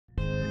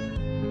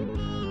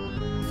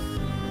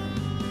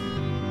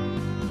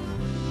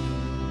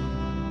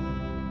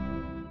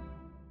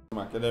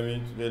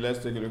Academy. Today let's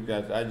take a look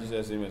at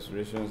IGCSE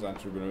mensurations and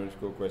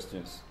trigonometrical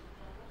questions.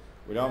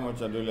 Without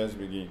much ado, let's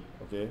begin.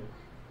 Okay.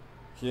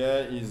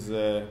 Here is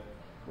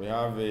we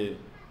have a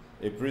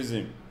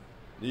prism.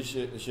 This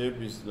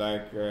shape is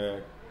like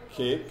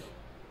cake,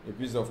 a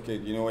piece of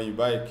cake. You know, when you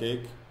buy a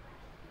cake,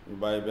 you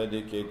buy a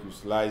birthday cake, you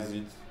slice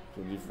it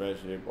to different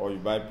shape, or you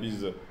buy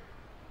pizza,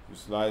 you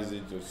slice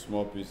it to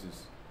small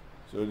pieces.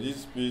 So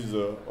this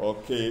pizza or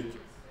cake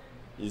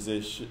is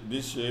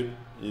this shape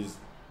is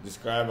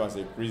described as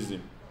a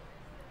prism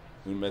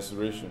in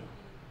mensuration.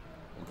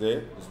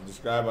 Okay, it's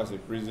described as a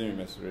prism in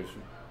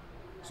mensuration.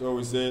 So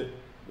we say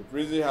the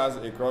prism has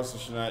a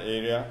cross-sectional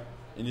area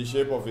in the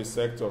shape of a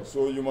sector.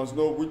 So you must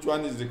know which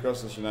one is the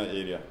cross-sectional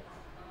area.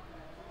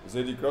 We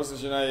say the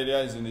cross-sectional area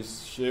is in the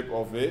shape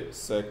of a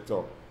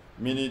sector,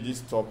 meaning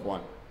this top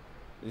one.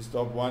 This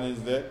top one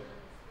is there.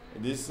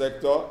 This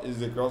sector is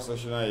the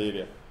cross-sectional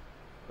area.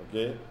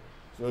 Okay,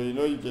 so you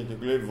know you can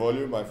calculate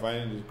volume by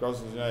finding the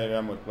cross-sectional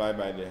area multiplied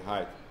by the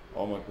height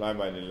or multiplied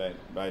by the length,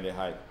 by the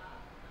height.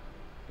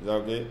 Is that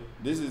okay?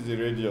 This is the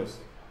radius.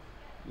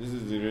 This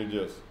is the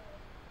radius.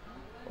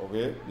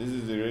 Okay, this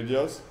is the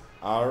radius,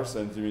 r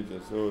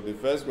centimeters. So the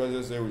first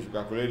question says we should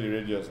calculate the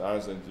radius, r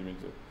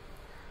centimeter.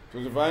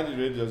 So to find the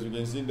radius, you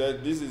can see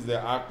that this is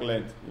the arc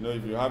length. You know,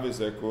 if you have a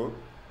circle,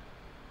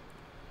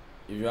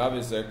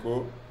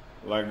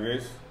 like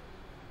this,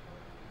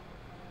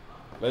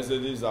 let's say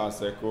this is our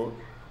circle,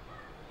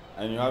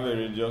 and you have a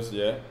radius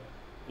here,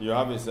 you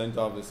have a center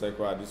of the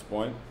circle at this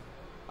point,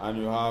 and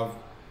you have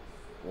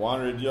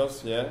one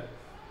radius here,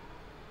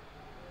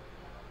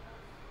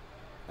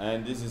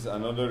 and this is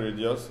another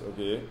radius.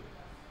 Okay,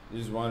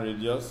 this is one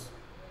radius,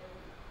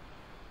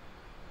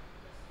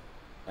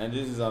 and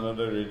this is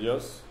another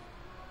radius.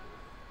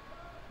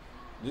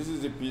 This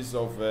is the piece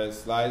of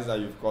slice that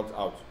you've cut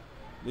out.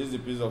 This is the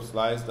piece of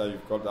slice that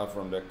you've cut out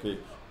from the cake.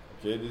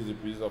 Okay, this is a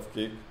piece of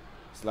cake,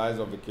 slice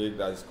of the cake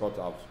that is cut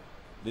out.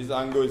 This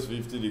angle is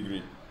 50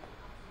 degrees.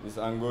 This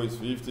angle is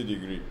 50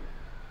 degrees.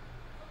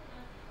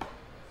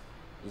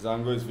 This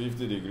angle is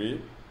 50 degrees.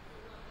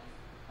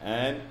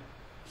 And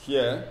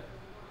here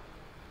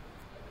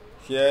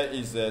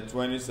is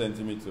 20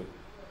 centimeter.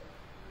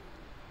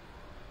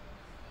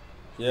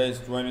 Here is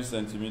 20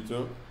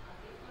 centimeter.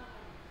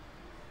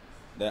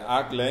 The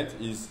arc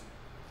length is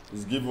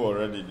given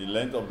already. The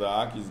length of the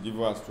arc is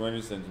given as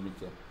 20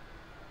 centimeter.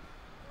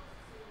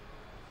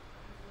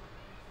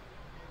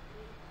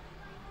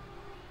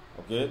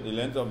 Okay, the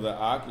length of the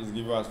arc is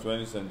given as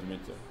 20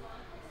 centimeter.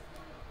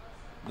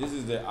 This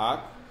is the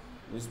arc.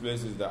 This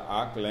place is the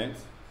arc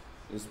length.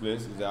 This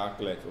place is the arc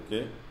length.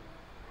 Okay,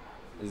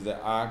 is the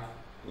arc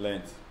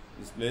length.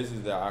 This place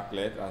is the arc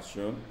length as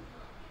shown.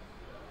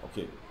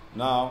 Okay,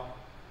 now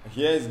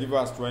here is given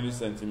as 20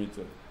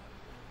 centimeter.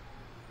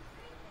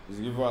 It's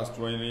given as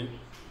 20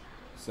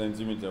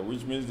 centimeter,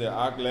 which means the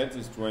arc length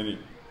is 20.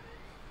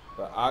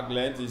 The arc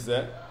length is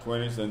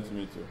 20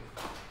 centimeter,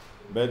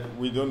 but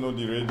we don't know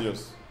the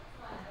radius.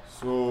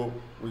 So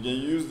we can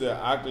use the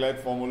arc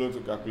length formula to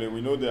calculate.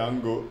 We know the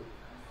angle.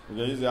 We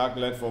can use the arc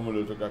length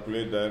formula to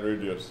calculate the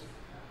radius.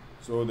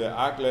 So the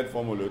arc length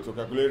formula, to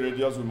calculate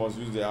radius, we must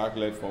use the arc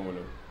length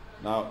formula.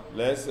 Now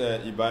let's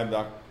imbibe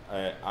that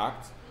arc.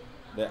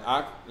 The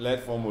arc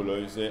length formula,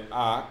 you say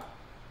arc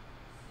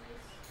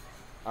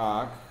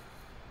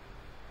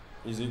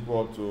is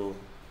equal to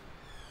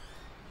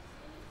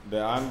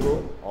the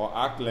angle, or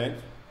arc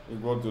length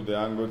equal to the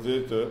angle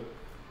theta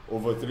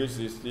over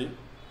 360.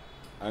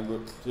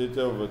 Angle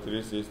theta over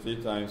 360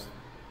 times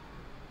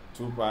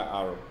 2 pi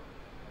r.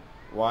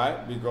 Why?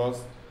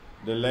 Because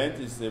the length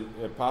is a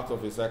part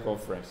of a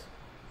circumference.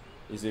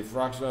 It's a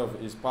fraction of,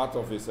 it's part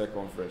of a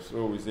circumference.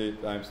 So we say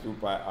times 2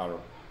 pi r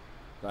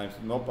times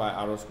not pi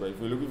r square. If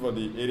we're looking for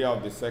the area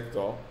of the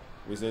sector,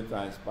 we say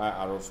times pi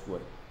r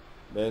square.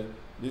 But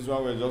this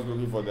one we're just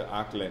looking for the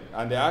arc length.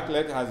 And the arc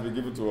length has been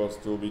given to us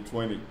to be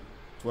 20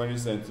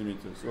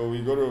 centimeters. So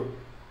we're going to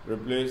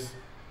replace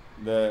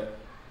the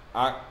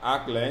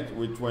arc length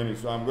with 20.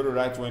 So I'm going to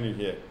write 20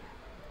 here.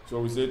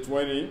 So we say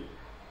 20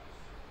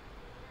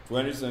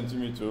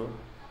 centimeter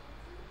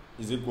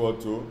is equal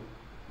to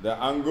the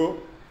angle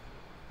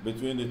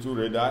between the two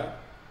radii,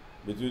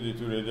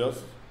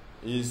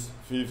 is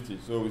 50.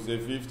 So we say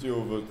 50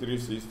 over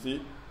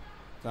 360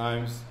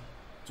 times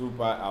 2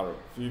 pi r.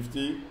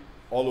 50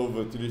 all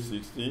over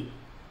 360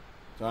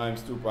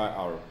 times 2 pi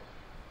r.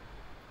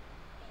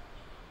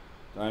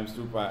 Times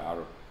 2 pi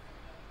r.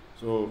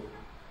 So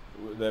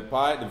the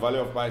value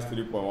of pi is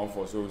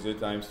 3.14. So we say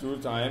times 2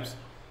 times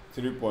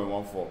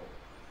 3.14.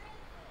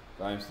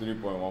 Times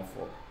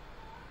 3.14.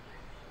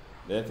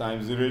 Then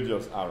times the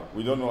radius r.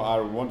 We don't know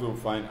r. We want to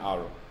find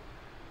r.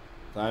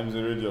 Times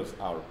the radius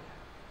r.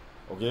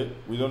 Okay?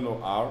 We don't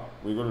know r.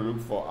 We're going to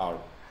look for r.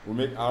 We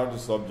make r the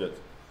subject.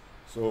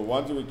 So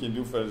one thing we can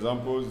do, for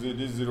example,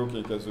 this 0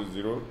 can cancel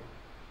 0.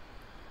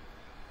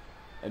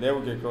 And then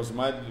we can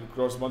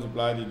cross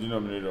multiply the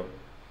denominator.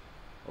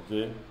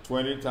 Okay?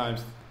 20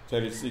 times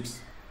 36.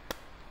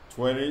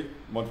 20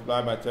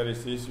 multiplied by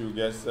 36, you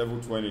get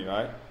 720,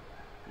 right?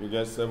 You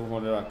get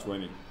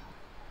 720.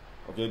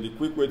 Okay, the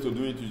quick way to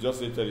do it, you just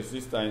say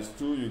 36 times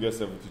 2, you get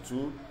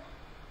 72,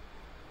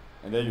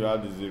 and then you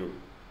add the 0.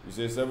 You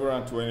say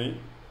 720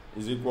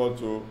 is equal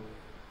to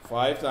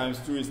 5 times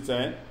 2 is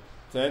 10.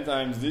 10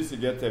 times this, you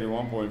get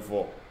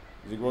 31.4.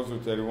 Is equal to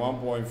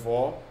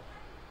 31.4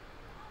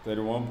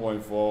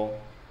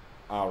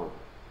 R.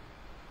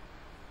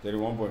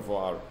 31.4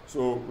 R.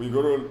 So we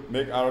go to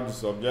make R the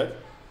subject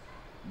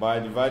by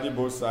dividing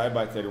both sides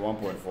by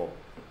 31.4.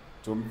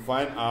 To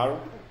find R,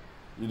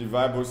 you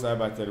divide both sides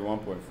by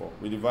 31.4.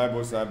 We divide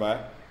both sides by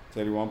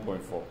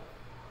 31.4.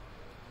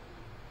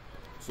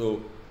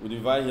 So we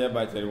divide here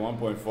by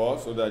 31.4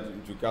 so that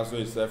it will cancel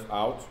itself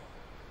out.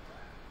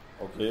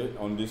 Okay,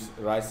 on this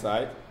right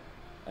side.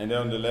 And then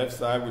on the left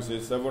side, we say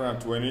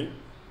 720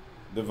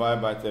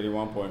 divided by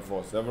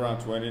 31.4.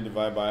 720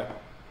 divided by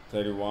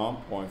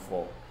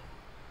 31.4.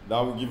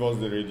 That will give us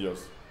the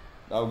radius.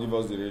 That will give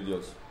us the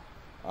radius.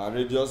 Our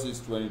radius is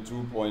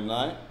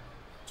 22.9.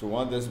 To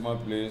one decimal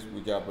place,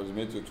 we can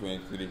approximate to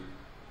 23.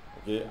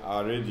 Okay,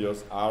 our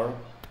radius R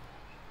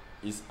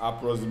is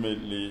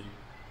approximately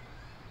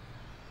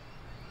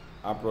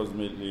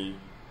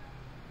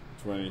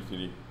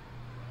 23.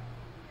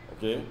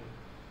 Okay,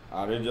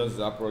 our radius is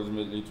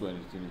approximately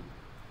 23.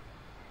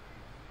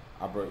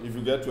 If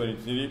you get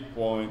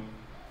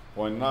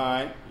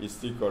 23.9, it's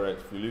still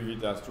correct. If you leave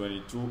it as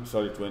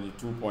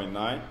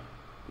 22.9,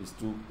 it's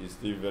still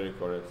very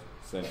correct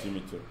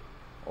centimeter.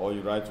 Or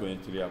you write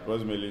 23,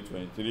 approximately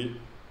 23.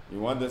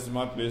 In one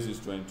decimal place is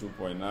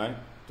 22.9.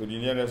 To the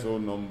nearest whole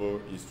number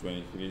is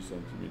 23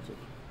 centimeters.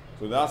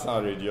 So that's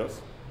our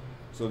radius.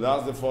 So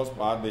that's the first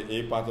part, the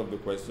A part of the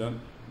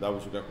question, that we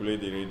should calculate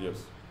the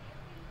radius.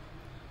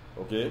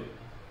 Okay?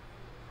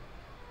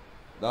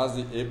 That's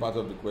the A part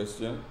of the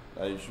question,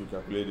 that you should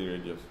calculate the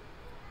radius.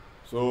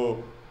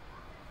 So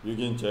you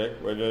can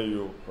check whether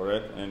you're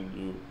correct and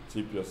you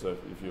tip yourself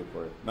if you're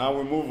correct. Now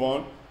we move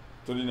on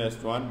to the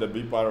next one, the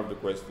B part of the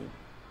question.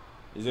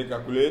 Is it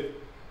calculate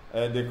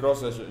the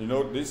cross section? You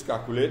know, this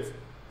calculate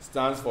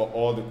stands for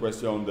all the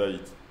question under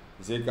it.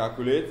 You say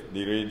calculate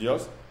the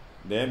radius,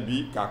 then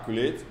B,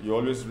 calculate. You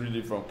always read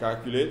it from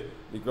calculate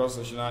the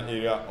cross-sectional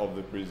area of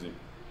the prism.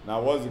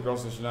 Now, what's the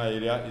cross-sectional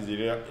area? Is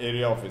the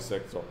area of a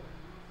sector.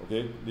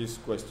 Okay, this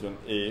question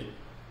A.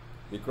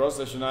 The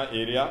cross-sectional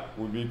area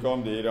will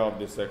become the area of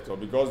the sector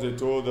because they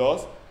told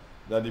us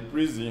that the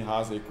prism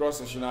has a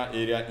cross-sectional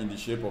area in the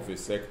shape of a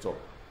sector.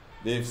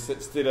 They've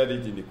stated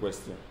it in the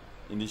question,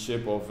 in the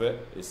shape of a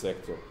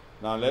sector.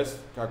 Now, let's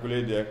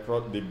calculate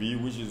the B,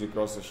 which is the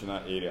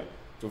cross-sectional area.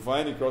 To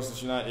find the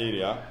cross-sectional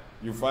area,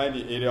 you find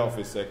the area of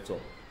a sector.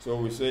 So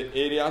we say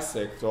area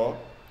sector,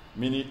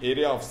 meaning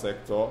area of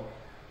sector.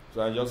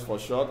 So I just for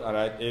short, I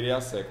write area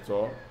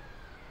sector.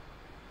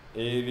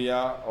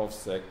 Area of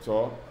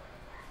sector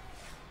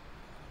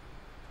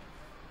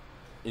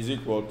is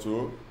equal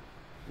to,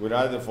 we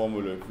write the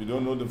formula. If you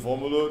don't know the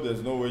formula,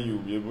 there's no way you'll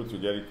be able to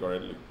get it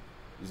correctly.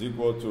 Is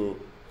equal to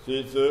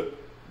theta,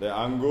 the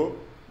angle,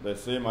 the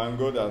same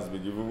angle that's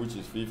been given, which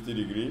is 50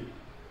 degrees,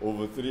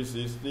 over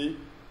 360,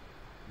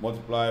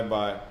 multiplied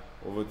by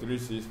over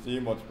 360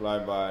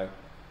 multiplied by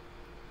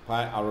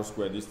pi r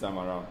squared this time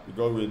around,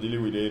 because we're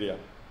dealing with area.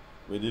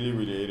 We're dealing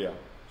with the area.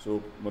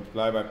 So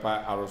multiply by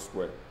pi r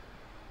squared.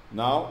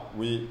 Now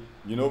we've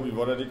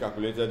already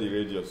calculated the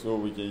radius, so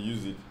we can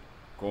use it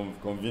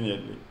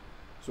conveniently.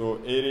 So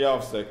area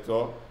of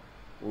sector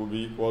will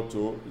be equal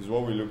to, is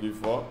what we're looking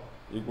for,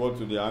 equal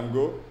to the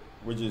angle,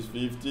 which is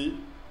 50,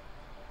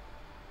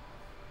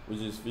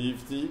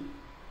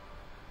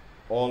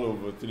 all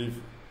over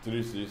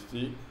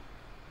 360,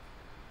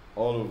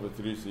 all over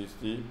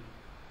 360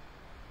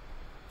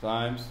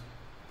 times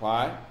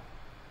pi,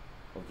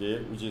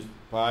 okay, which is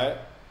pi,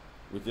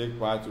 we take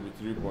pi to be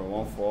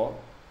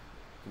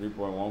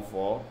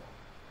 3.14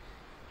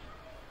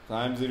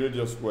 times the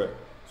radius square.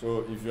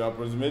 So if you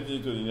approximate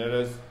it to the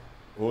nearest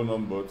whole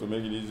number, to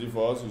make it easy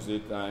for us, you say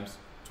times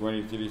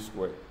 23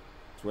 square.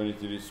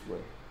 23 square.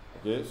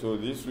 Okay, so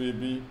this will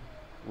be,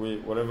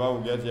 whatever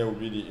we get here will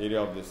be the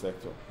area of the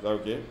sector. Is that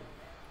okay?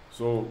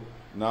 So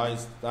now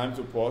it's time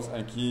to pause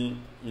and key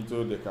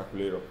into the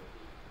calculator.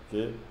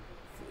 Okay,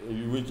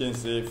 we can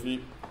say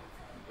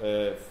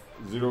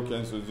 0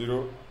 cancel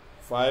 0,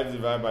 5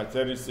 divided by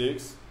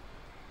 36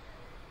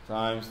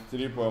 times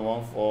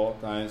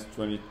 3.14 times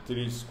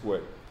 23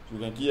 squared. So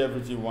you can key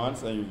everything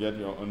once and you get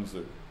your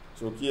answer.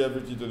 So key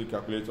everything to the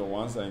calculator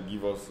once and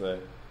give us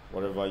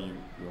whatever you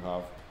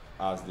have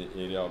as the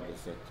area of the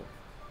sector.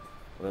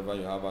 Whatever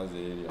you have as the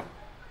area.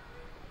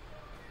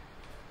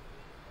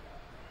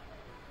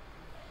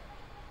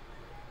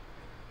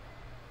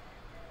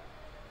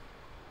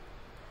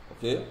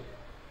 Okay,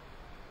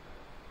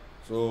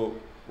 so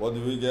what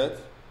do we get?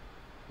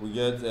 We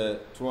get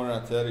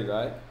 230,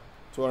 right?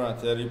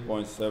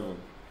 230.7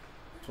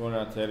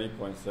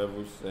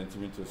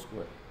 centimeters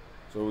square.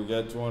 So we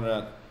get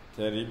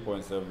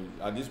 230.7.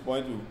 At this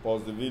point, we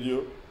pause the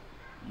video.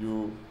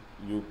 You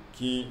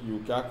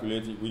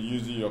calculate it with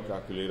using your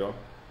calculator,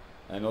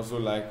 and also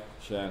like,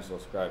 share, and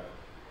subscribe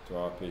to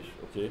our page.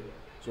 Okay,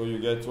 so you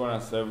get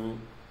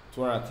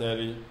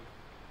 230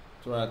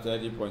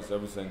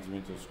 230.7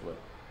 centimeters square.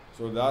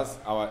 So that's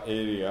our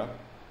area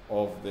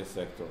of the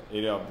sector.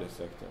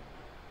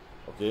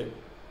 Okay.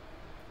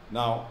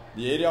 Now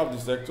the area of the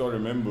sector,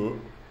 remember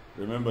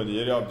the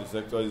area of the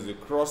sector is the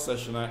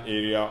cross-sectional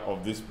area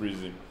of this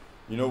prism.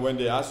 You know, when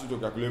they ask you to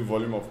calculate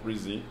volume of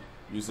prism,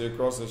 you say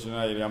cross-sectional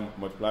area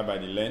multiplied by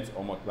the length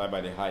or multiplied by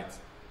the height.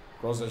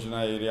 Cross-sectional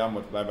area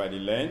multiplied by the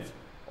length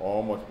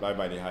or multiplied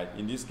by the height.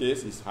 In this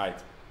case, it's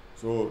height.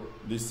 So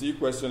the C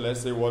question,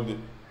 let's say what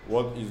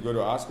is going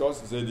to ask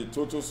us, say the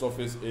total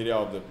surface area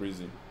of the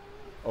prism.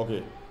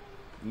 Okay,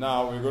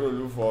 now we're going to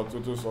look for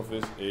total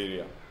surface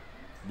area.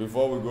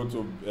 Before we go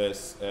to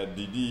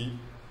DD,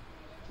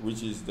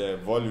 which is the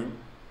volume,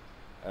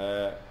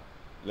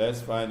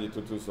 let's find the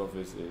total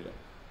surface area.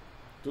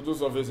 Total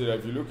surface area,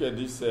 if you look at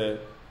this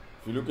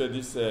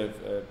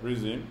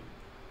prism,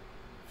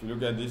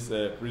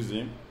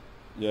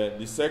 yeah,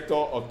 the sector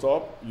on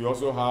top, you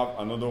also have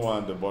another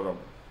one at the bottom.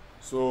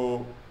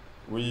 So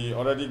we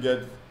already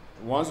get,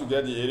 once you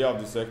get the area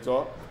of the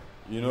sector,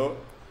 you know,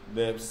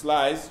 the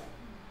slice,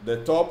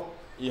 the top,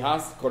 it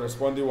has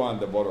corresponding one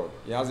at the bottom.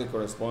 It has a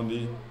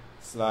corresponding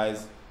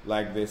slice,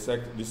 like the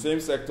same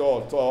sector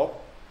on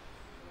top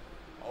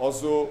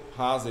also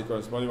has a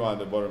corresponding one at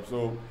the bottom.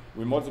 So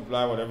we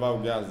multiply whatever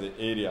we get as the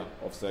area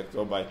of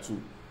sector by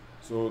 2.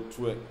 So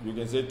you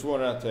can say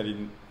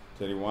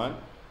 231,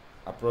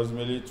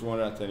 approximately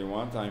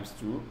 231 times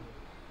 2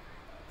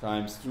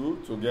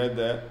 to get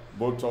the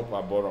both top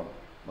and bottom.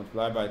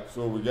 Multiply by,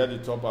 so we get the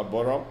top and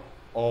bottom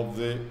of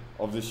the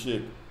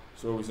shape.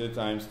 So we say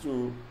times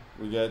 2,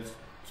 we get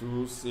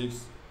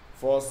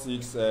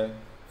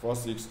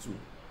 462.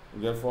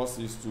 We get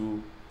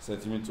 462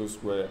 centimeters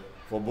square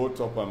for both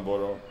top and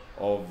bottom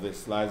of the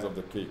slice of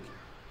the cake,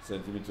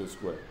 centimeters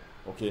square.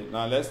 Okay,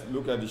 now let's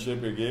look at the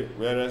shape again.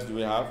 Where else do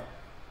we have?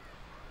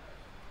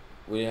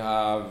 We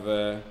have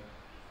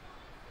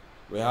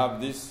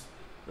this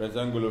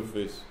rectangular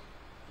face.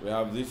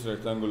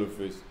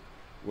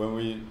 When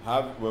we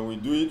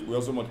do it, we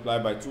also multiply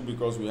by 2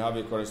 because we have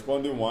a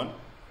corresponding one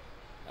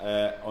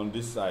on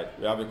this side.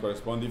 We have a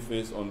corresponding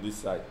face on this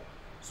side.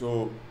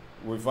 So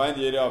we find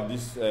the area of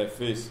this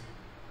face.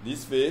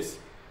 This face,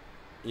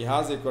 it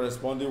has a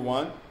corresponding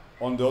one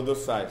on the other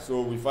side.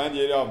 So we find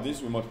the area of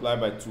this, we multiply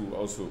by 2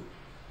 also.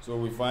 So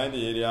we find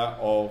the area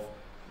of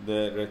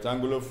the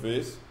rectangular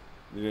face,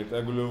 the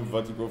rectangular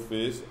vertical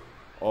face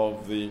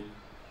of the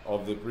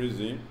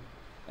prism,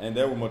 and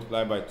then we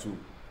multiply by 2.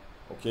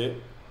 Okay,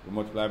 we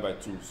multiply by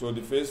 2. So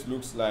the face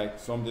looks like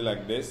something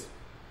like this.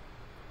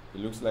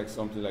 It looks like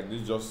something like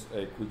this. Just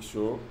a quick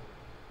show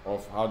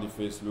of how the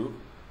face looks.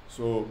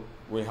 So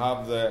we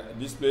have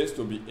this place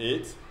to be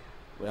 8.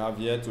 We have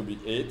here to be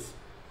 8.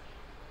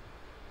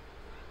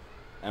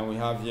 And we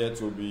have here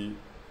to be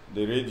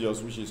the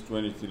radius, which is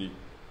 23,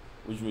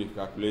 which we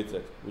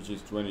calculated, which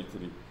is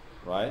 23,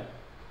 right?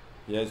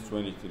 Here is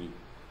 23.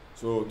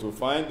 So to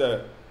find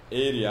the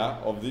area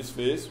of this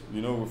face,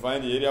 you know, we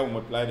find the area, we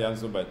multiply the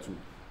answer by 2.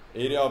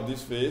 Area of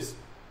this face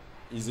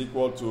is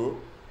equal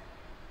to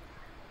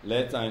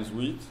length times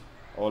width,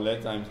 or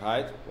length times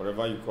height,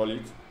 whatever you call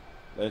it,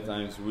 length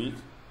times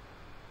width,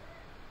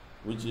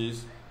 which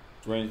is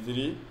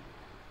 23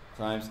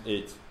 times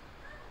 8,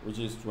 which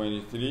is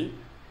 23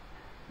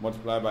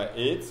 multiplied by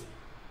 8,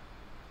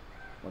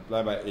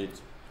 multiplied by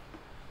 8.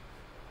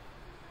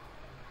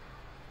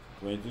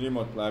 23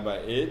 multiplied by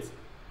 8,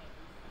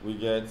 we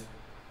get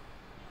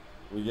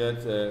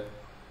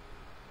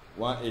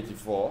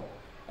 184,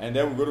 and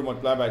then we go to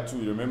multiply by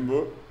 2.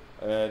 Remember,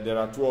 there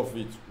are 2 of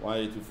it.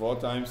 184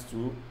 times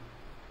 2,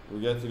 we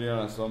get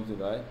 300 and something,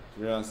 right?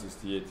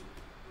 368.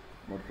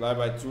 Multiply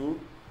by 2,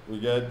 we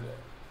get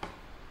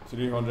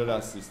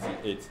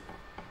 368.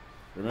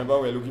 Remember,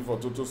 we're looking for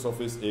total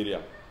surface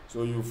area.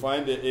 So you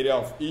find the area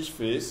of each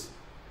face,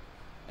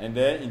 and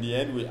then in the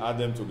end we add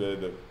them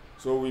together.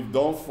 So we've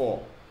done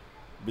 4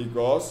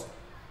 because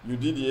you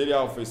did the area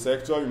of a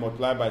sector, you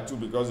multiply by 2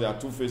 because there are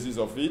 2 faces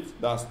of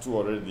it, that's 2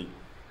 already.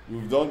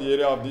 You've done the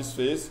area of this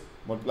face,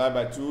 multiply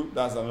by 2,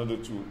 that's another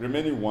 2,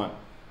 remaining 1.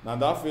 Now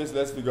that face,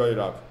 let's figure it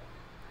out.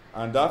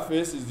 And that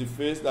face is the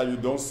face that you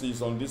don't see,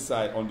 it's on this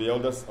side, on the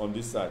eldest, on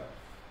this side.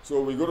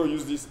 So we're going to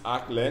use this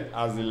arc length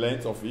as the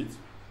length of it,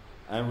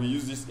 and we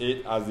use this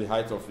 8 as the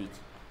height of it.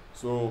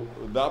 So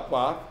that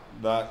part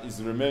that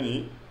is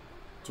remaining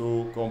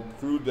to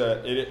compute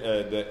the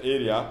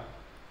area,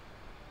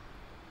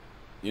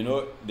 you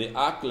know, the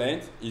arc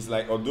length is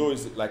like, although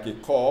it's like a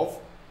curve,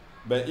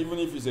 but even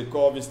if it's a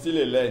curve, it's still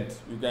a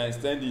length. You can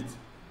extend it.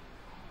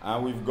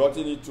 And we've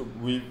gotten it to,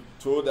 we've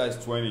told that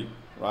it's 20,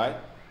 right?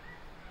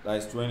 That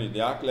is 20.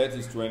 The arc length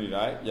is 20,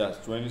 right? Yes,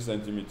 20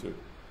 centimeters.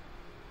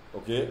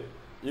 Okay?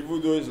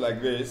 Even though it's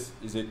like this,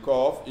 it's a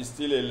curve, it's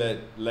still a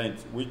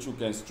length, which you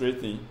can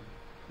straighten.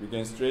 You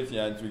can straighten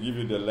and it will give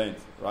you the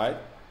length, right?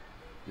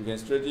 You can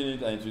straighten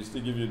it and it will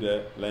still give you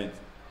the length.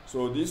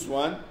 So this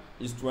one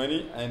is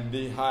 20 and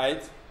the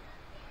height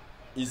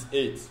is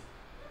 8.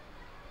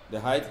 The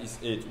height is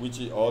 8, which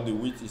is, or the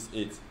width is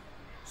 8.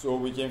 So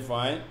we can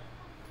find,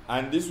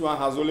 and this one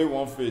has only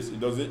one face. It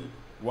doesn't,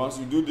 Once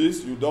you do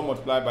this, you don't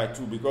multiply by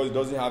 2 because it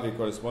doesn't have a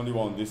corresponding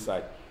one on this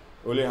side.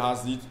 Only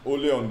has it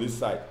only on this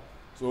side.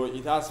 So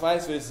it has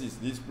 5 faces.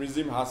 This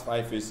prism has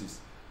 5 faces.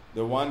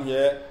 The one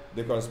here,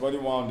 the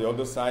corresponding one on the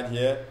other side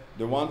here,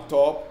 the one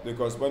top, the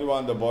corresponding one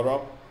on the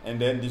bottom, and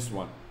then this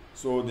one.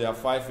 So there are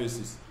 5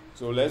 faces.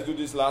 So let's do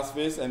this last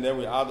face, and then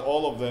we add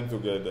all of them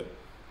together.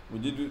 We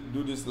did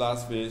do this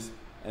last face,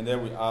 and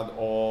then we add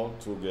all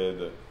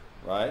together,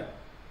 right?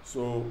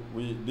 So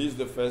this is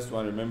the first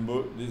one.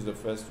 Remember, this is the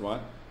first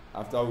one.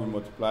 After we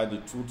multiply the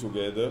 2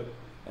 together,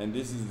 and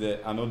this is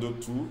the another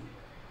 2,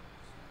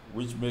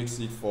 which makes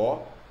it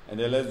 4. And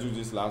then let's do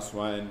this last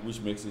one, which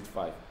makes it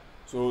 5.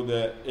 So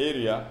the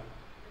area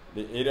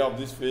of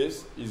this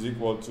face is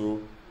equal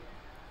to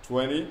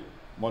 20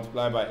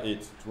 multiplied by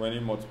 8. 20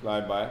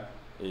 multiplied by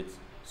 8.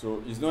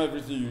 So it's not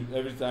everything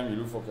every time you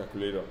look for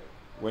calculator.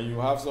 When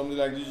you have something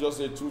like this, just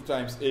say 2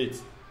 times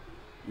 8.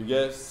 You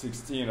get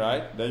 16,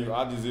 right? Then you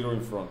add the 0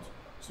 in front.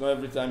 It's not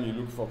every time you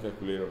look for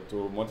calculator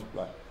to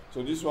multiply.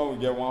 So this one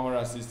we get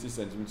 160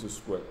 centimeters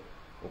squared,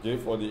 okay,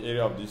 for the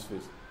area of this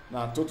face.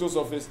 Now total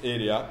surface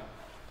area.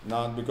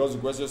 Now because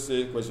the question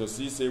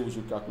C say we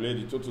should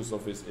calculate the total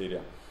surface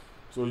area.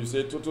 So you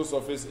say total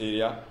surface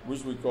area,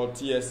 which we call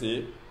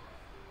TSA,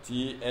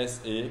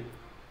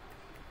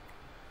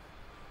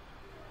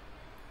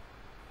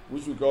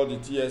 which we call the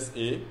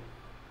TSA,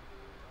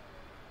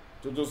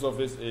 total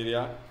surface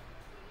area,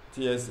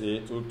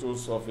 TSA, total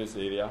surface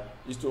area,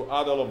 is to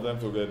add all of them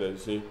together. You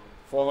say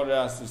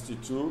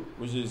 462,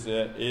 which is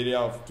the area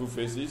of 2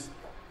 faces,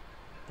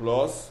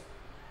 plus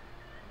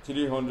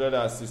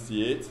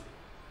 368,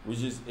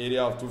 which is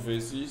area of 2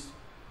 faces,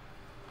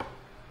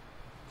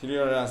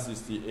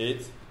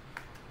 368,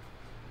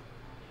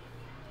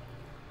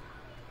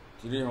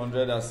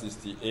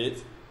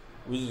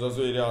 which is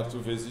also area of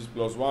 2 faces,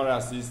 plus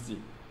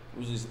 160,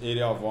 which is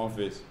area of 1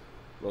 face,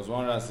 plus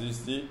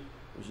 160,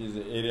 which is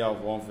the area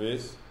of 1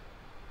 face.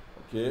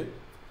 Okay,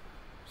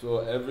 so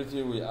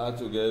everything we add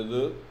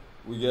together,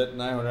 we get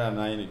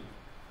 990.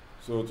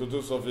 So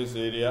total surface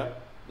area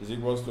is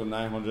equals to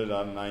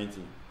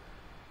 990.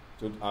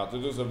 Our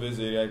total surface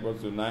area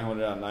equals to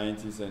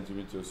 990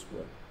 centimeters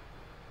square.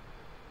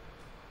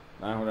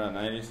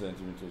 990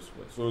 centimeters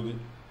square. So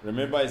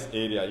remember it's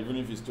area. Even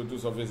if it's total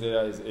surface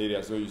area, is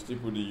area. So you still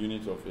put the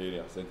unit of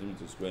area,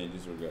 centimeters square, in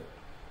this regard.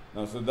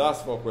 Now, so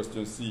that's for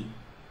question C.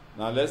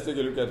 Now let's take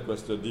a look at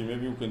question D.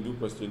 Maybe we can do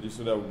question D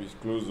so that we'll be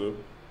closer.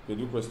 We can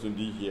do question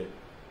D here.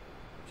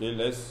 Okay,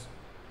 let's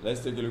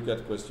take a look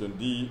at question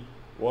D.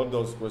 What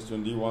does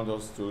question D want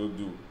us to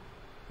do?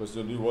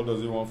 Question D, what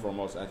does it want from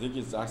us? I think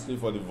it's asking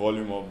for the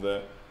volume of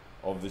the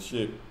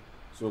shape.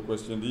 So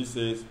question D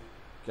says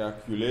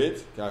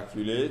calculate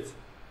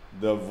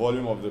the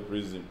volume of the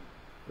prism.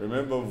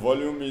 Remember,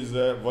 volume is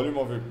the volume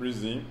of a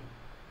prism.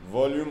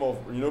 Volume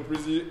of,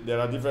 prism, there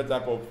are different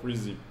types of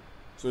prism.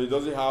 So it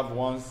doesn't have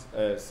one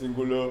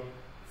singular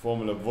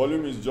formula.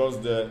 Volume is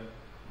just the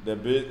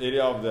base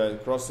area of the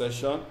cross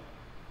section,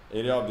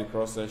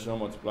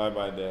 multiplied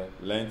by the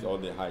length or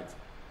the height.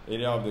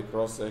 Area of the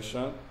cross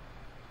section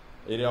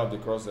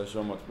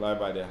multiplied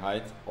by the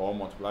height or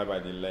multiplied by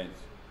the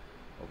length.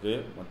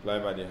 Okay,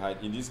 multiplied by the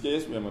height. In this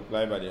case, we are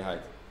multiplied by the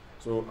height.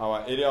 So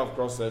our area of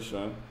cross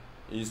section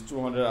is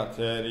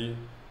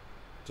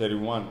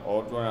 231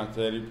 or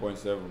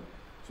 230.7.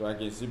 So I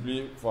can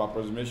simply, for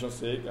approximation's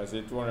sake, I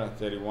say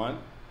 231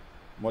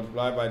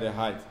 multiplied by the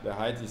height. The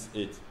height is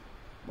 8.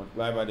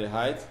 Multiplied by the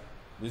height,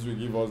 this will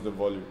give us the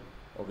volume.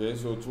 Okay,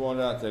 so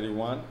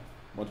 231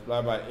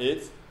 multiplied by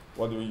 8,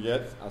 what do we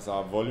get as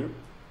our volume?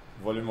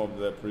 Volume of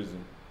the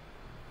prism.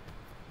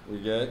 We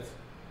get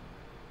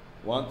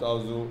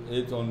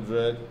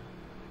 1,848.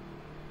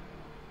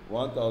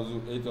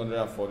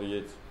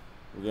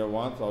 We get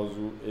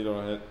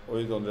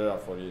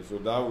 1,848. So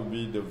that would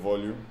be the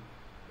volume,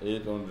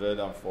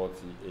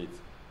 848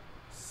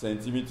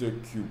 centimeter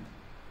cube.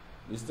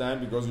 This time,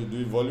 because we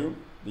do volume,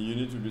 the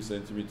unit will be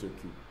centimeter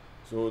cube.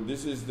 So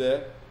this is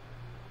there.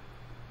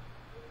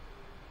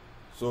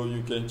 So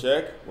you can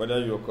check whether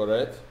you're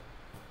correct.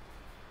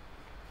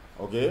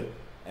 Okay,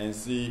 and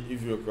see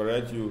if you're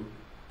correct, you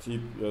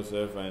tip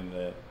yourself and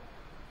you're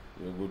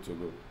good to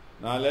go.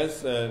 Now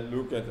let's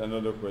look at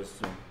another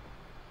question.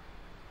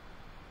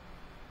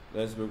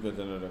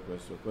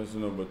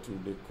 Question number 2.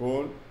 The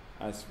cone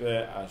and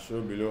sphere as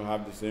shown below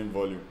have the same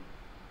volume.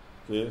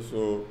 Okay,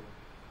 so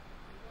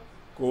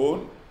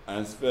cone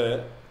and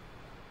sphere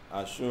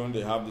as shown,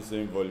 they have the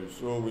same volume.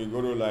 So we're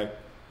going to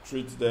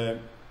treat them.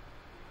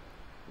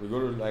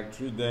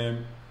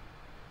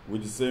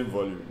 With the same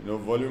volume.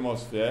 Volume of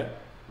sphere,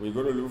 we're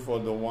going to look for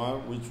the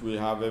one which we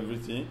have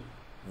everything.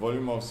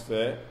 Volume of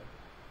sphere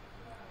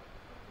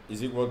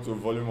is equal to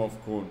volume of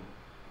cone.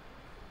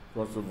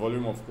 Equals to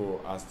volume of cone,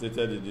 as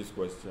stated in this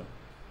question.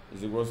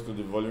 Is equals to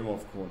the volume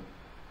of cone.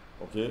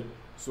 Okay,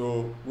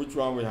 so which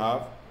one we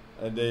have?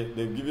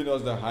 They've given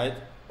us the height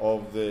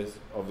of the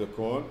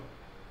cone,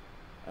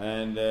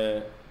 and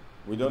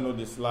we don't know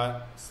the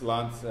slant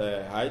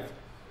height,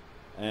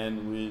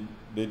 and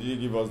they didn't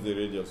give us the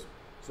radius.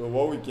 So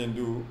what we can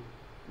do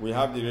we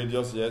have the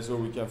radius here, so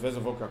we can first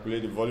of all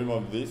calculate the volume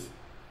of this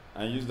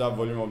and use that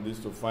volume of this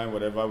to find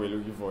whatever we're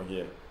looking for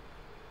here.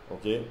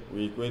 Okay,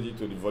 we equate it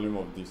to the volume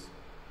of this.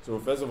 So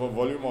first of all,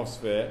 volume of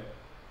sphere,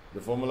 the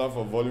formula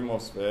for volume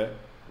of sphere,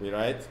 we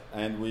write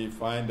and we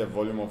find the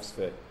volume of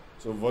sphere.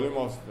 So volume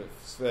of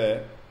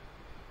sphere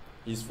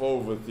is 4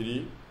 over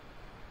 3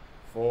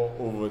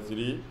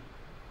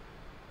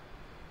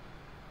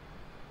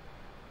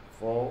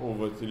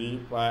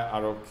 pi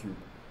r cube.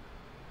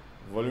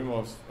 Volume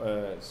of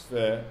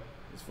sphere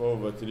is 4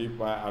 over 3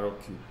 pi r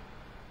cube.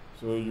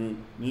 So you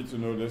need to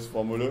know this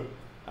formula,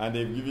 and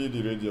they give you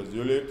the radius.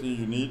 The only thing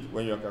you need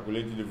when you are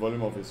calculating the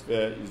volume of a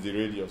sphere is the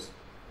radius.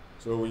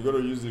 So we're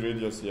going to use the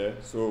radius here.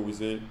 So we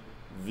say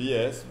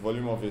Vs,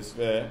 volume of a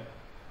sphere,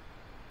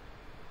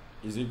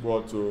 is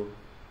equal to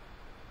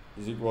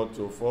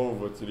 4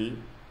 over 3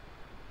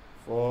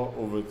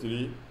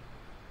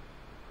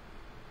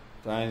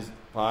 times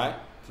pi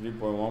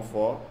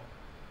 3.14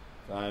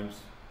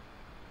 times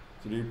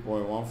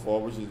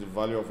 3.14, which is the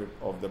value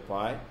of the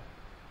pi,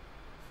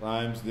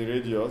 times the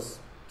radius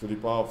to the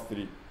power of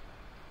 3,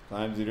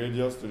 times the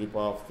radius to the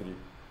power of 3.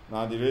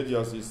 Now the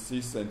radius is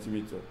 6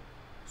 centimeters.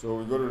 So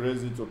we're going to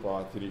raise it to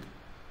power 3.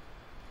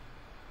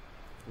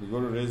 We're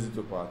going to raise it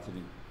to power 3.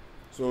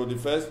 So the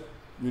first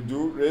you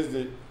do, raise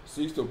the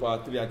 6 to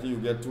power 3 until you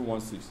get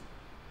 216.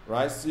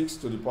 Right? 6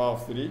 to the power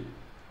of 3.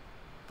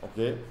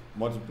 Okay.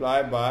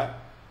 Multiply by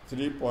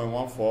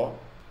 3.14.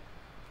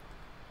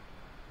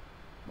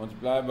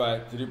 Multiply by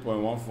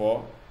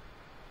 3.14.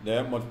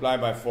 Then multiply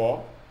by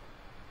 4.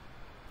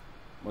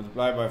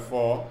 Multiply by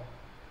 4.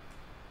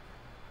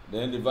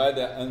 Then divide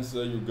the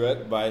answer you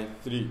get by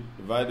 3.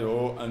 Divide the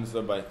whole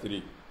answer by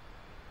 3.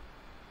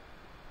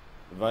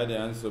 Divide the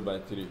answer by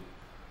 3.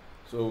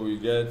 So we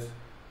get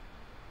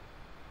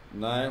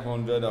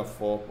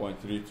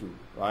 904.32,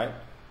 right?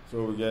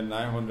 So we get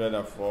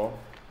 904.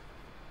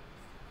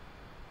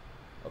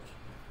 Okay.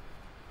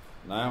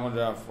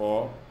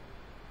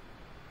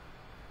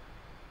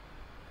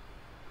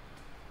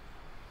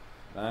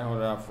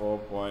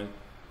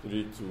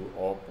 904.32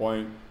 or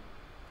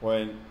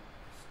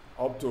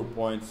up to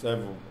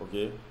 0.7,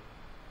 okay?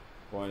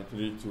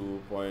 0.32,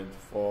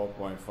 0.4,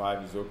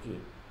 0.5 is okay.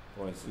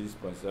 0.6,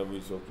 0.7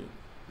 is okay.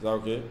 Is that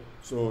okay?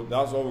 So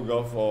that's what we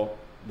got for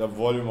the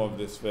volume of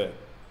the sphere.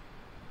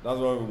 That's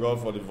what we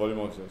got for the volume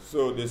of the sphere.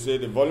 So they say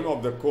the volume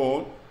of the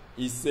cone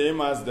is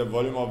same as the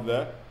volume of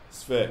the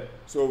sphere.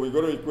 So we're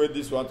going to equate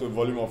this one to the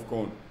volume of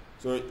cone.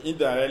 So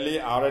indirectly,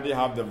 I already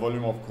have the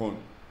volume of cone.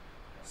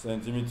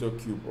 Centimeter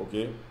cube,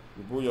 okay?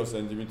 You put your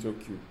centimeter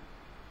cube.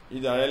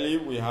 Indirectly,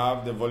 we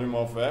have the volume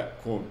of a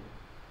cone.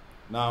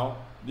 Now,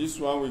 this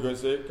one we're going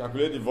to say,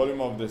 calculate the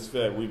volume of the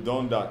sphere. We've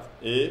done that.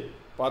 A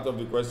part of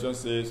the question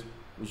says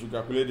we should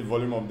calculate the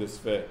volume of the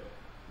sphere.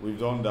 We've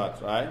done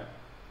that, right?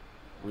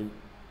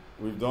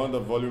 We've done the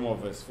volume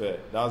of a sphere.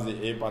 That's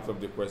the A part of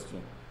the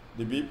question.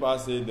 The B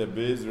part says the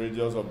base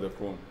radius of the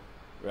cone.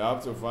 We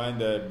have to find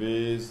the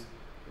base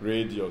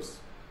radius.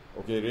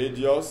 Okay,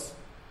 radius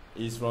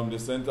is from the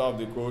center of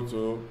the cone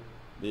to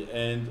the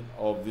end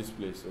of this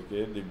place.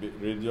 Okay, the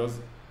radius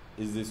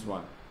is this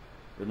one.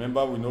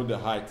 Remember, we know the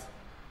height.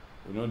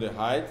 We know the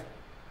height.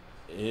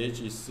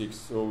 H is 6.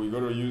 So we're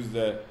going to use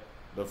the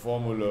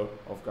formula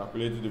of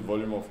calculating the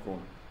volume of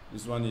cone.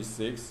 This one is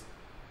 6.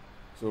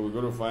 So we're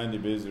going to find the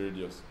base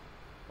radius.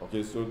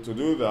 Okay, so to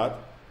do that,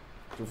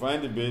 to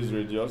find the base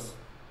radius,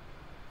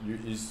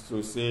 is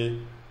to say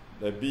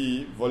the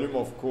B, volume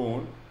of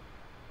cone,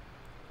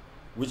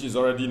 which is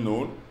already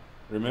known.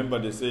 Remember,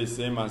 they say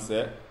same as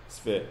a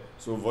sphere.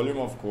 So volume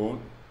of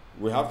cone,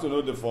 we have to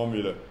know the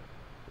formula.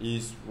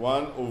 Is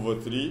 1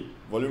 over 3,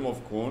 volume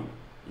of cone,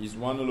 is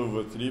 1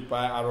 over 3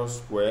 pi r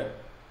square.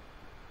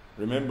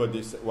 Remember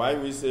this, why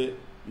we say,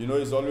 you know,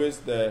 it's always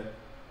the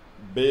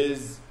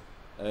base,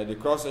 the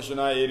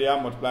cross-sectional area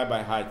multiplied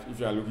by height if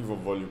you are looking for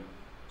volume.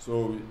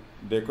 So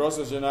the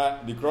cross-section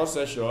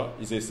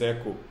is a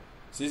circle.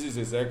 Since it's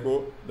a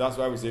circle, that's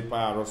why we say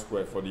pi r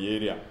square for the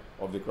area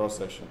of the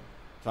cross-section.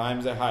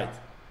 Times the height,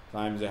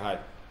 times the height.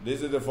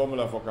 This is the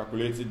formula for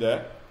calculating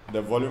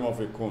the volume of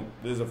a cone.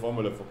 This is the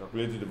formula for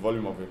calculating the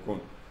volume of a cone.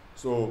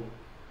 So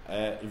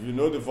if you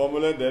know the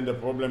formula, then the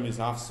problem is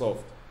half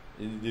solved.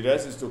 The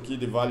rest is to key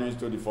the values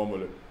to the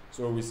formula.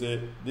 So we say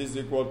this is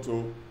equal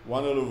to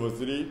 1 over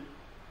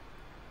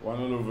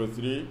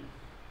 3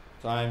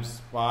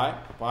 times pi.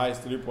 Pi is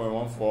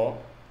 3.14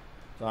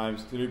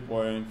 times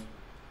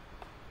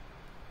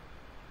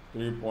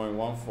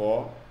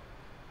 3.14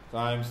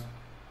 times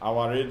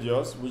our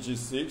radius, which is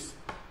 6.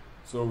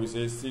 So we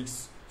say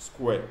 6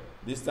 square.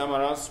 This time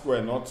around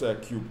square, not a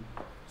cube.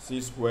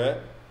 6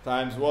 square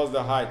times what's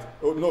the height?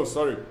 Oh no,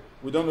 sorry,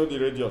 we don't know the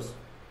radius.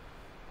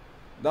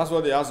 That's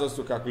what they asked us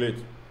to calculate.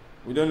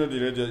 We don't know the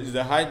radius. It's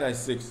the height that is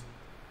 6.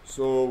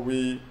 So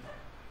we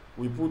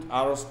put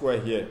r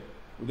square here.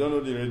 We don't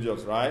know the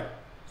radius, right?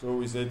 So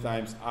we say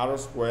times r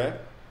square.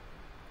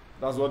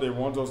 That's what they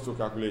want us to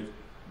calculate.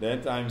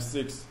 Then times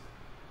 6.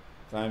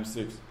 Times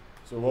 6.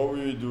 So what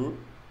will we do?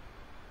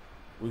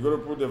 We're going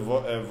to put the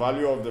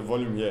value of the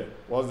volume here.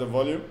 What's the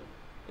volume?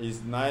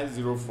 is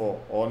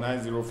 904 or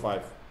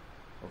 905.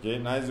 Okay,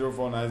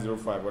 904,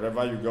 905,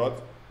 whatever you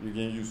got, you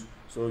can use.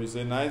 So you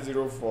say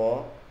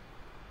 904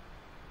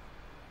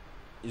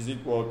 is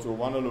equal to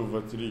 1 all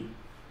over 3.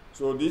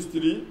 So this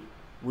 3,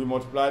 we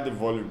multiply the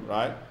volume,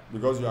 right?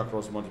 Because you are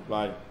cross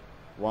multiplying.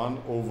 1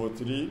 over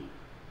 3,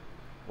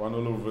 1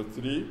 all over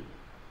 3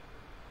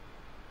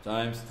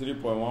 times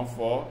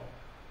 3.14,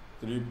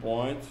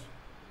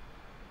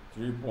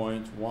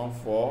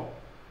 3.14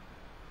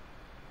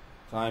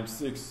 times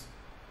 6.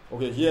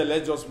 Okay, here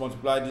let's just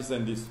multiply this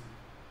and this.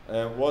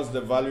 What's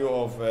the value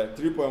of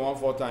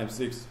 3.14 times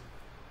 6?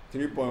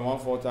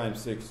 3.14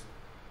 times 6.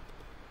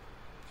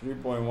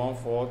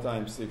 3.14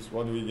 times 6.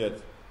 What do we get?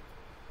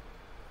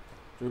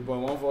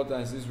 3.14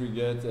 times 6, we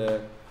get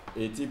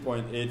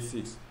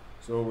 80.86.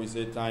 So we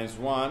say times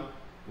 1,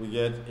 we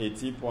get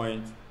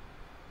 80.86,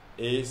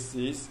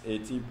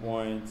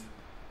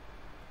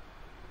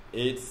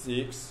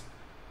 80.86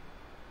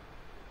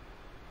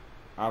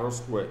 arrow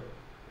square.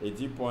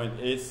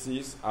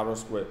 80.86 arrow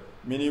square.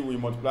 Meaning we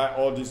multiply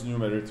all this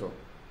numerator.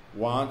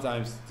 1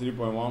 times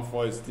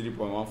 3.14 is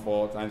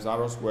 3.14 times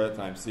arrow square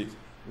times 6.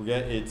 We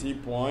get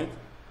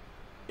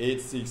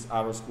 80.86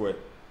 arrow square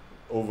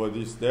over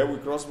this. Then we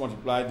cross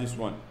multiply this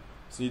one.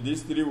 See,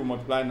 this 3 we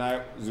multiply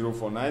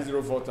 904.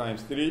 904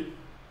 times 3.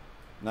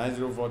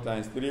 904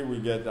 times 3, we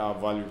get our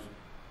values.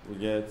 We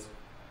get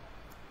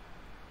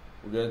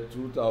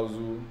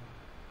 2000.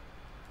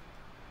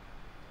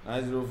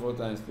 904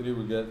 times 3,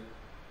 we get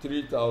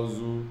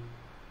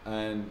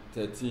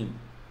 3013.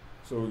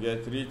 So we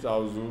get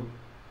 3000.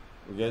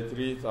 We get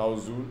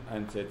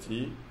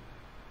 3030.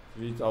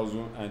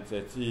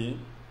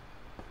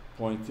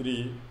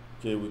 3013.3.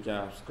 Okay, we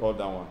can score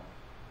that one.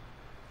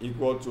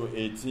 Equal to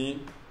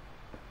 18.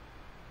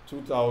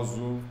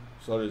 2000.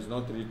 Sorry, it's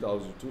not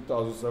 3000.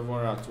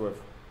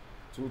 2712.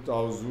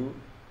 2000.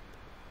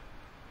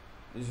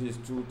 This is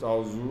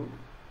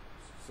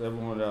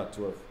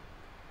 2712.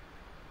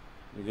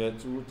 You get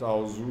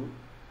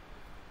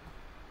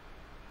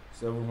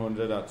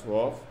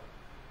 2712.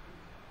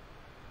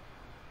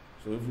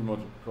 So if you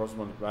cross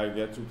multiply, you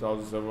get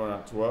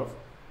 2712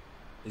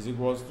 is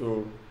equals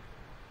to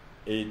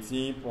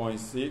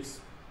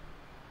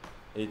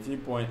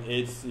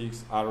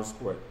 18.86 arrow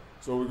square.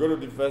 So we're going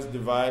to first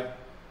divide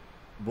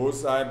both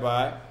sides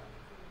by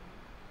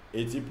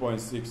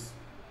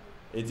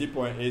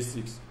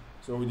 80.86.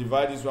 So we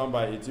divide this one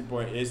by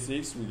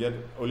 80.86. We get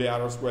only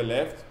arrow square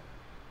left.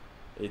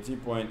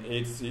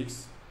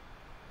 80.86.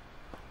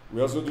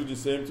 We also do the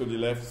same to the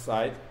left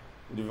side.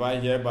 We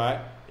divide here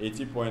by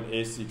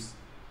 80.86.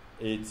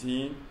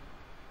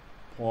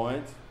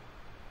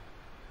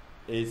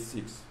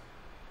 18.86.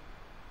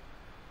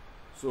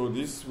 So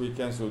this we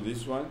cancel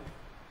this one.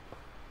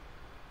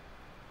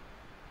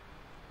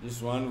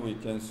 This one we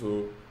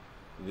cancel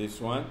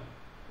this one.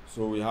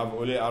 So we have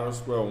only arrow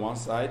square on one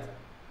side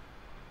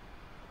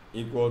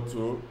equal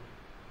to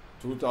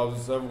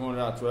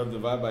 2712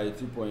 divided by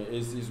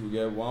 80.86. We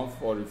get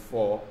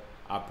 144,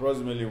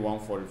 approximately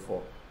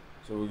 144.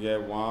 So we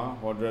get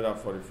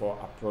 144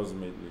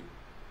 approximately.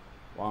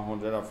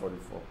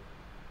 144.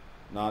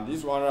 Now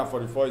this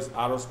 144 is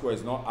arrow square,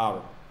 it's not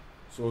R.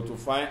 So to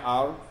find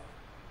R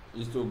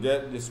is to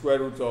get the square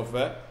root of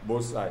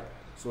both sides.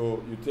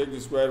 So you take the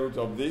square root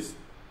of this,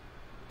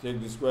 take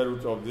the square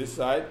root of this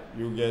side,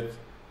 you get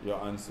your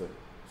answer.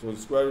 So the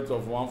square root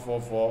of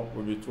 144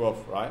 will be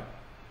 12, right?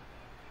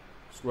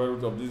 Square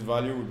root of this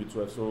value will be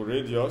 12. So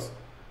radius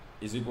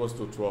is equals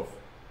to 12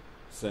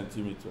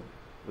 centimeter.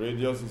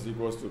 Radius is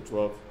equals to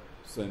 12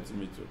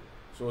 centimeter.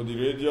 So the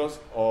radius,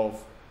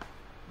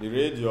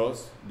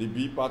 the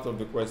B part of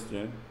the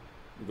question,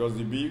 because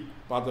the B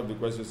part of the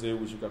question says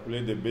we should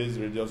calculate the base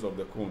radius of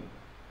the cone.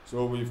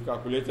 So we've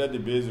calculated the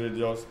base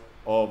radius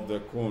of the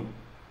cone.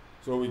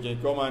 So we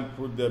can come and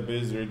put the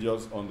base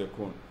radius on the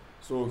cone.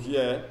 So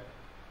here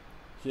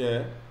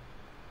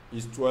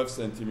is 12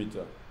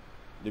 centimeter.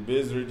 The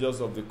base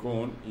radius of the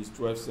cone is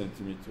 12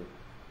 centimeter.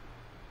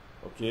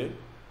 Okay?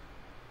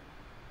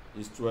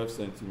 Is 12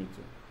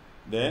 centimeter.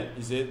 Then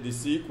it said the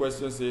C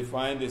question says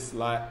find the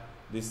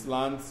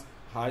slant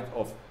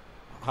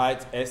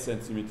height S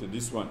centimeter.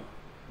 This one.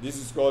 This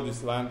is called the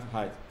slant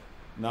height.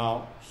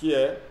 Now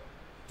here,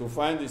 to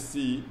find the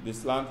C, the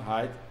slant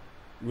height,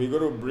 we're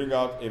going to bring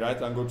out a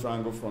right angle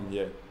triangle from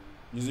here.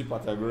 Using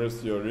Pythagoras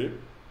theory,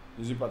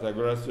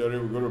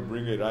 we're going to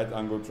bring a right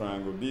angle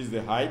triangle. This is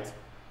the height.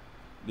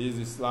 This is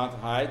the slant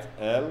height,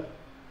 L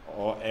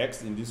or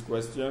X in this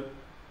question.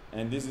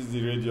 And this is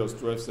the radius,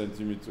 12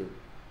 centimeter.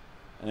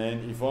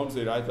 And it forms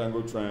a right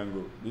angle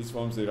triangle. This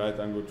forms a right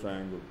angle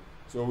triangle.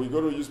 So we're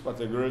going to use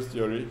Pythagoras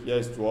theory. Here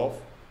is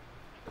 12.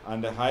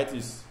 And the height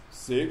is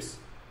 6.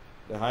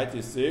 The height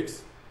is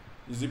 6.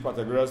 Using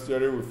Pythagoras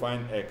theory, we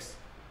find X.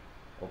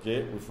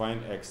 Okay, we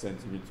find X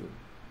centimeter.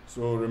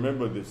 So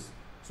remember this.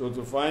 So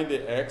to find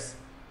the X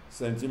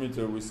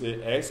centimeter, we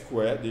say X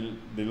squared,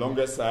 the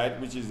longer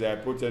side, which is the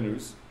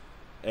hypotenuse,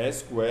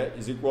 S squared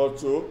is equal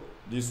to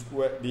the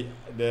square,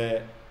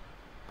 the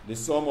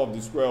sum of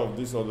the square of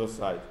this other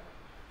side.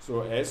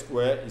 So x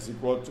square is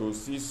equal to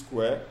 6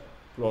 square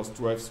plus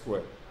 12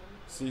 square.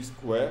 6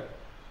 square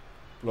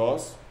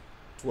plus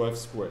 12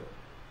 square.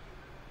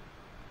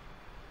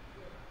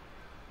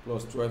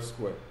 Plus 12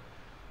 square.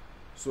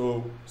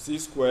 So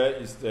 6 square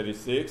is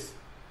 36.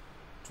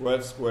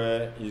 12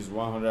 square is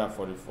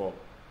 144.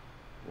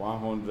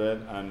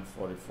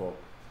 144.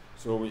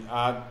 So we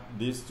add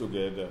this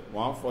together.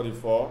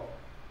 144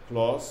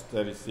 plus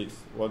 36.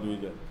 What do we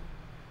get?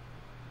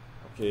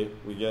 Okay,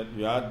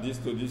 you add this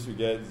to this, you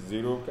get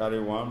 0, carry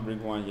 1,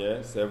 bring 1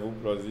 here. 7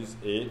 plus this,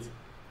 8.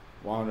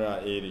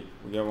 180.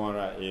 We get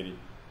 180.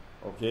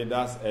 Okay,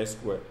 that's x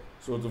squared.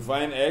 So to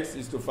find x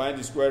is to find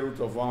the square root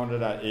of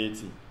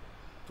 180.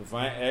 To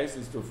find x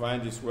is to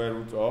find the square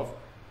root of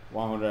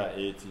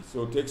 180.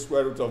 So take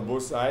square root of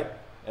both sides.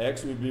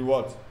 X will be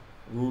what?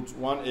 Root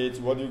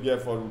 180. What do you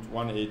get for root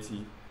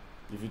 180?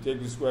 If you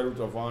take the square root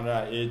of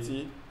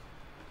 180,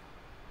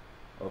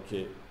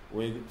 okay,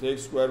 we take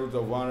square root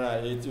of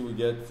 180, we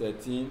get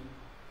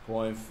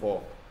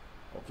 13.4.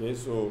 Okay,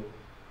 so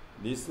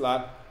this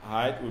slat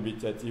height will be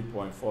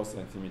 13.4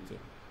 centimeter.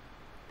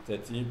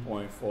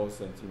 13.4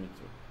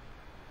 centimeter.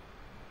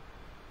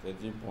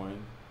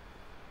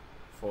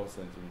 13.4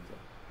 centimeter.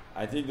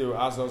 I think they will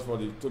ask us for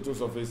the total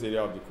surface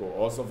area of the cone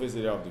or surface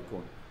area of the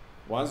cone.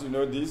 Once you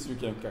know this, you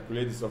can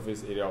calculate the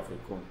surface area of a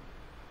cone.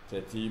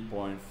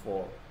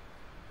 30.4.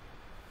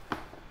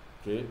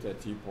 Okay,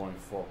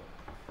 30.4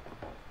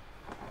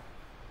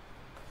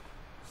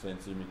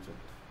 centimeter.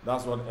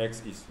 That's what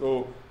x is.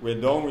 So we're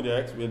done with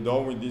x. We're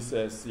done with this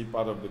C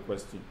part of the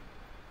question.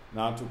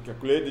 Now to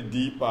calculate the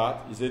D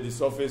part, you say the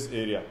surface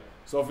area.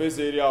 Surface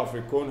area of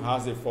a cone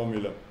has a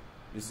formula.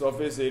 The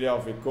surface area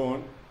of a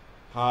cone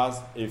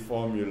has a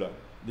formula.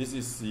 This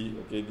is C.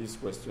 Okay, this is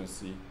question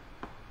C.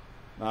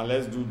 Now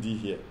let's do D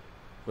here.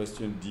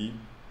 Question D.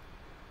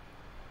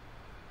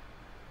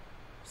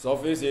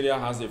 Surface area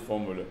has a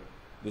formula.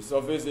 The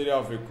surface area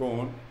of a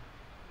cone,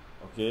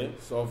 okay,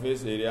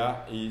 surface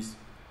area is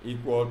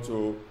equal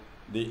to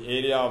the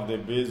area of the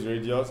base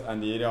radius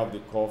and the area of the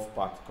curved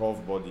part,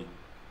 curved body.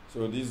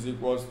 So this is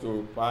equals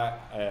to pi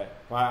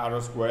arrow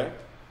square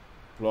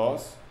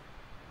plus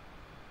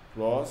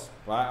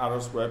pi arrow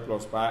square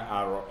plus pi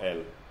arrow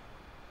L.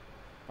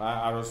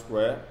 Pi arrow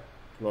square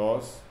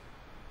plus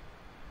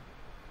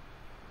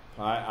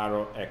pi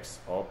arrow X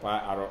or pi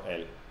arrow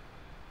L.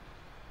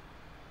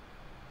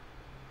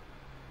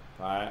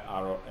 Pi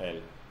arrow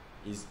L.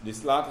 Is the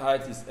slat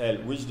height is L,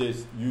 which they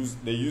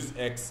use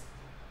X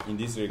in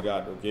this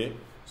regard, okay?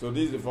 So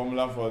this is the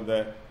formula for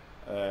the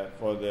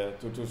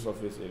total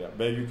surface area.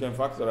 But you can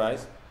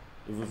factorize.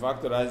 If we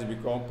factorize, it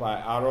becomes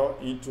pi arrow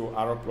into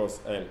arrow plus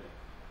L.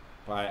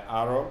 Pi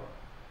arrow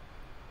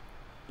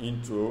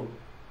into,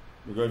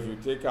 because if you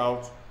take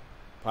out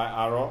pi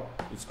arrow,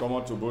 it's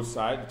common to both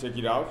sides. You take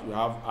it out, you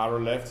have arrow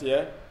left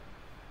here.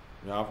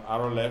 You have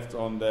arrow left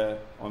on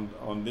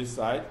this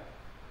side.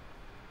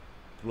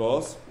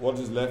 Plus what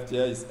is left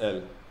here is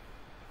L.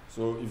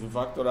 So if you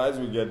factorize,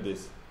 we get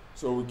this.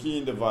 So we key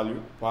in the value.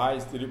 Pi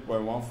is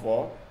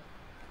 3.14.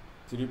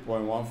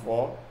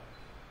 3.14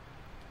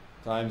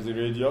 times the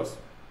radius.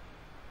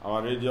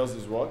 Our radius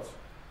is what?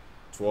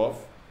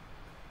 12.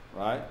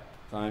 Right?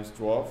 Times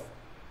 12.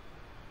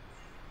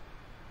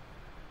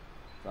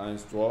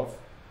 Times 12.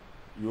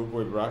 You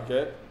open a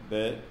bracket.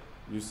 There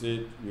you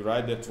say, you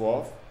write the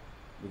 12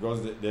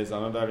 because there's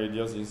another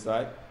radius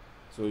inside.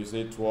 So you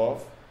say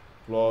 12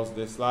 plus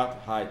the slat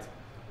height.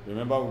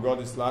 Remember, we got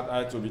the slat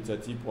height to be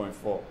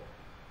 30.4,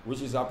 which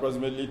is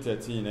approximately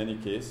 30 in any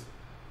case,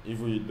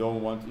 if we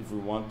want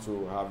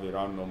to have a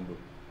round number.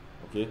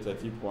 Okay,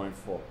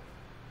 30.4.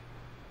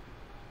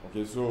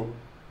 Okay, so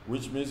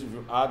which means if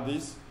you add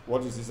this,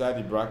 what is inside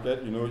the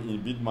bracket, you know,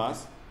 in bit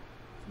mass,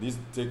 this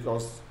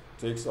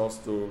takes us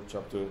to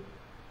chapter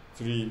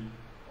 3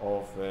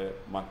 of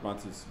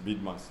mathematics,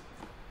 bit mass.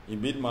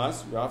 In bit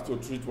mass, you have to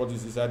treat what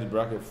is inside the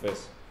bracket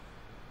first.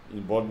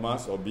 In board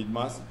mass or bit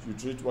mass, you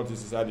treat what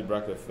is inside the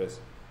bracket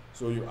first.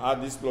 So you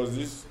add this plus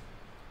this,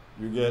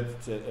 you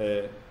get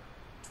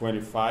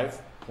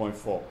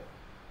 25.4.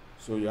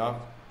 So you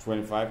have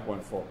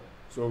 25.4.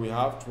 So we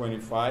have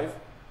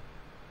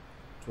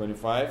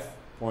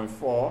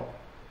 25.4.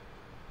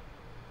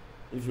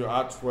 If you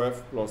add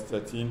 12 plus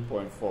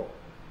 13.4,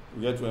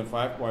 you get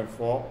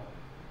 25.4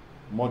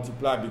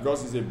 multiplied,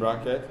 because it's a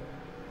bracket,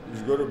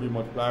 it's going to be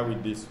multiplied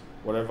with this,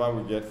 whatever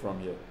we get from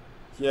here.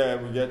 Here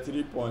we get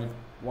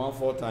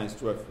 3.14 times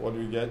 12. What do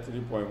we get?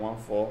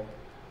 3.14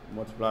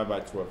 multiplied by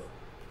 12.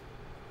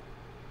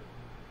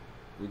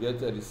 We get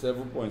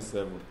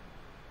 37.7.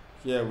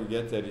 Here we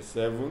get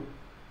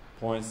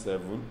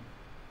 37.7.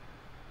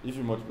 If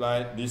you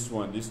multiply this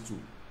one, these two,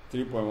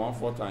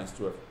 3.14 times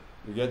 12,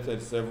 you get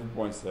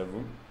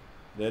 37.7.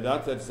 Then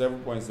that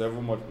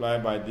 37.7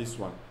 multiplied by this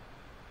one,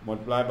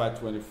 multiplied by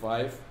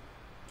 25.4.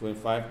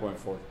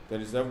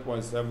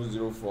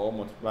 37.704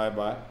 multiplied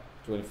by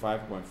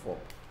 25.4.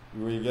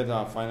 We will get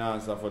our final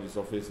answer for the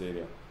surface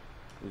area.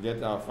 We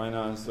get our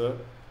final answer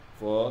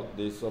for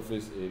the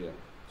surface area.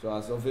 So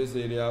our surface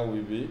area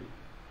will be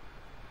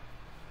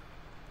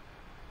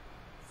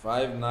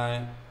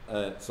 59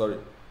 sorry,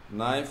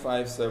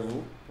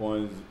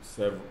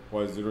 957.07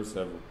 or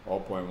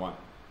 0.1.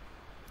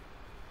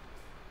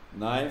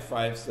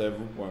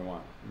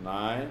 957.1.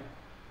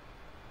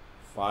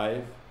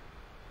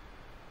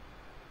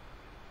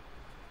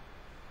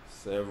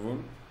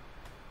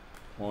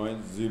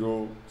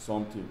 957.0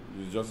 something.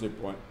 You just say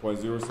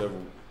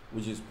 0.07,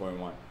 which is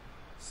 0.1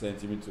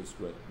 centimeter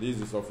squared. This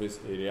is the surface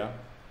area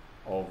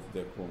of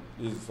the cone.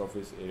 This is the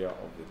surface area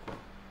of the cone.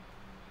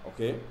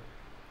 Okay,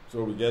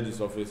 so we get the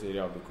surface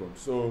area of the cone.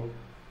 So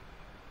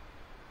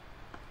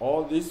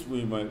all this if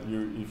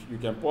you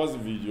can pause the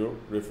video,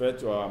 refer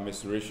to our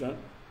mensuration,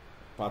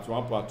 part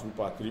 1, part 2,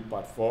 part 3,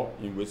 part 4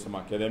 in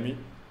waidusmacademy.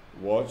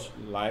 Watch,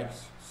 like,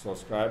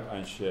 subscribe,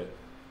 and share.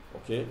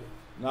 Okay,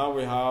 now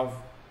we have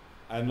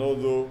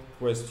another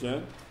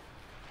question.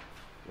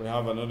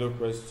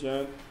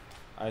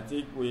 I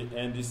think we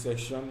end this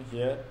section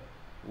here.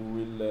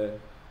 We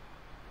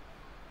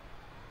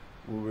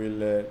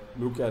will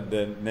look at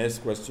the next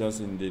questions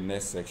in the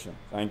next section.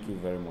 Thank you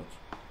very much.